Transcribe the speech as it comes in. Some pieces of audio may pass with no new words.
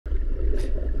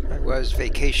was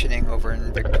vacationing over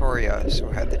in Victoria, so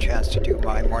I had the chance to do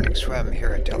my morning swim here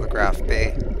at Telegraph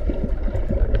Bay.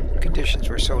 Conditions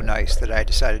were so nice that I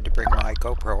decided to bring my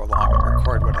GoPro along and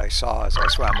record what I saw as I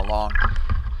swam along.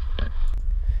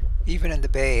 Even in the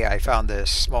bay, I found this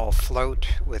small float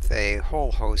with a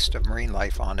whole host of marine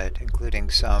life on it, including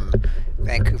some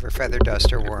Vancouver feather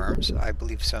duster worms, I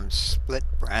believe some split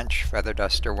branch feather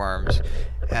duster worms,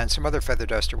 and some other feather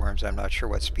duster worms. I'm not sure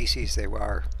what species they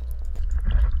were.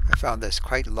 I found this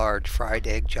quite large fried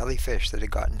egg jellyfish that had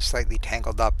gotten slightly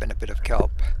tangled up in a bit of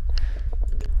kelp.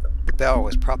 The bell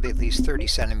was probably at least 30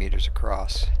 centimeters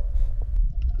across.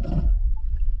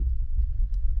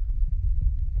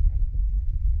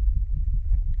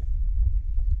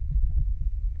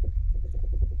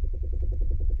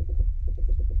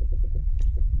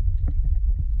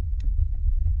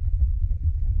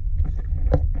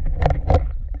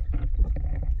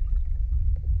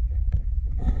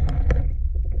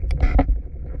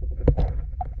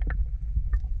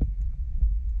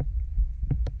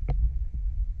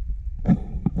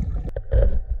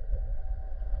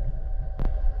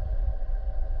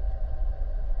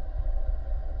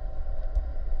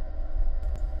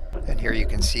 And here you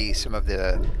can see some of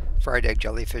the fried egg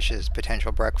jellyfish's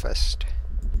potential breakfast.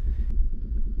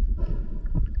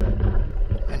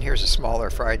 And here's a smaller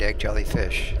fried egg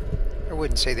jellyfish. I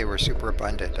wouldn't say they were super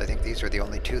abundant. I think these are the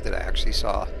only two that I actually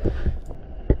saw.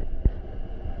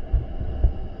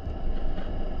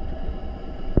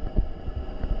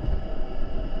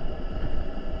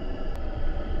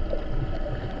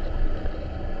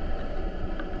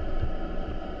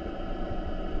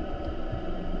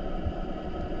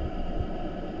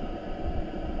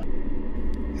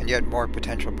 And yet more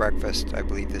potential breakfast. I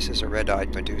believe this is a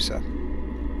red-eyed Medusa.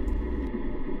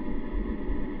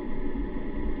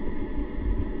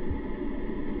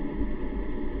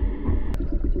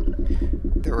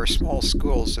 There were small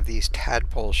schools of these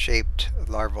tadpole-shaped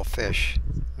larval fish.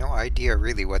 No idea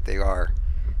really what they are.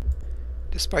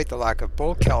 Despite the lack of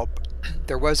bull kelp,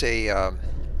 there was a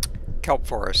kelp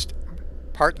forest,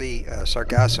 partly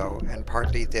sargasso and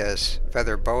partly this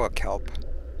feather boa kelp.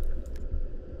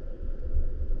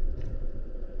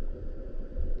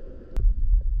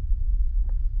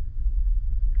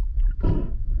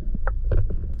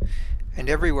 And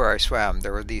everywhere I swam,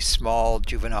 there were these small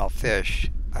juvenile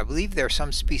fish. I believe they're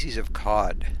some species of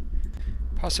cod,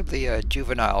 possibly a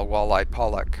juvenile walleye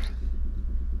pollock.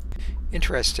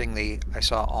 Interestingly, I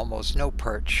saw almost no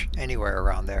perch anywhere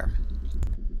around there.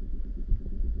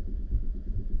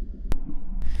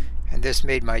 And this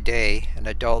made my day. An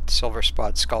adult silver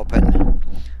spot sculpin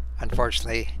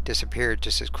unfortunately disappeared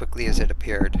just as quickly as it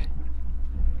appeared.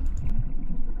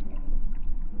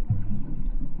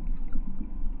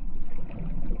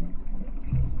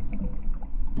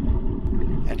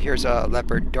 And here's a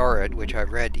leopard dorid, which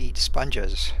I've read eats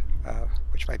sponges,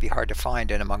 which might be hard to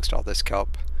find in amongst all this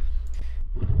kelp.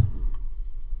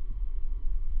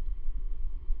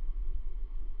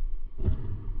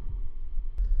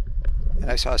 And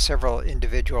I saw several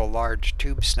individual large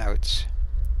tube snouts.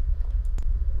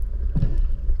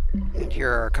 And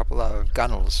here are a couple of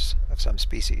gunnels of some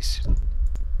species.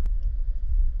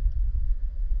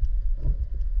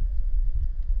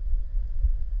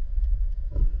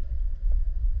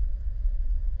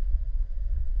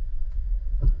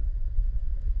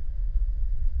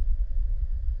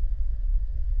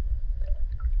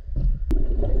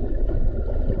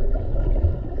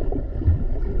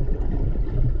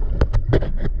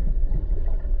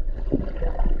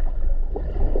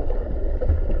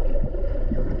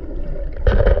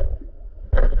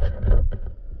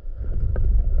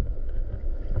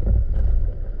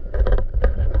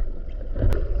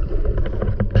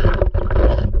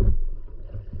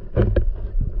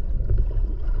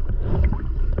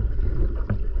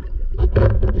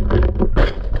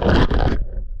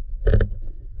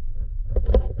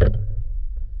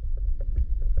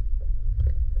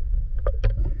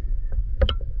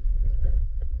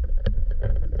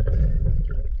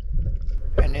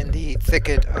 And in the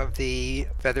thicket of the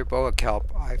feather boa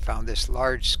kelp, I found this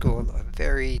large school of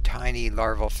very tiny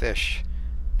larval fish.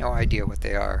 No idea what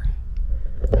they are.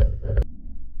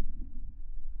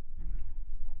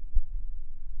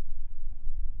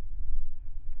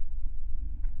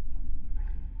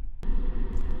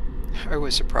 I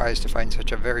was surprised to find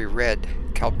such a very red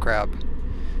kelp crab.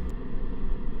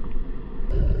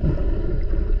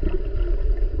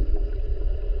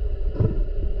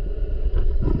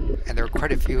 And there are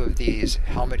quite a few of these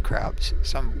helmet crabs,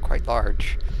 some quite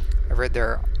large. I read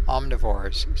they're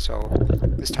omnivores, so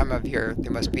this time of year they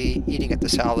must be eating at the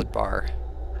salad bar.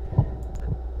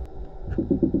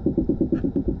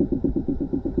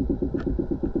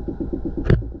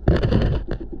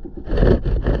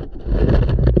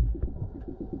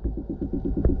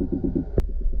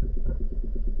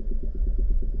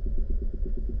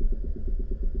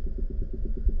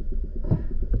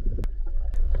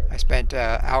 spent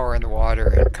an hour in the water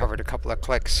and covered a couple of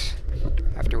clicks,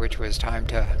 after which was time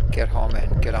to get home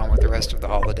and get on with the rest of the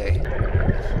holiday.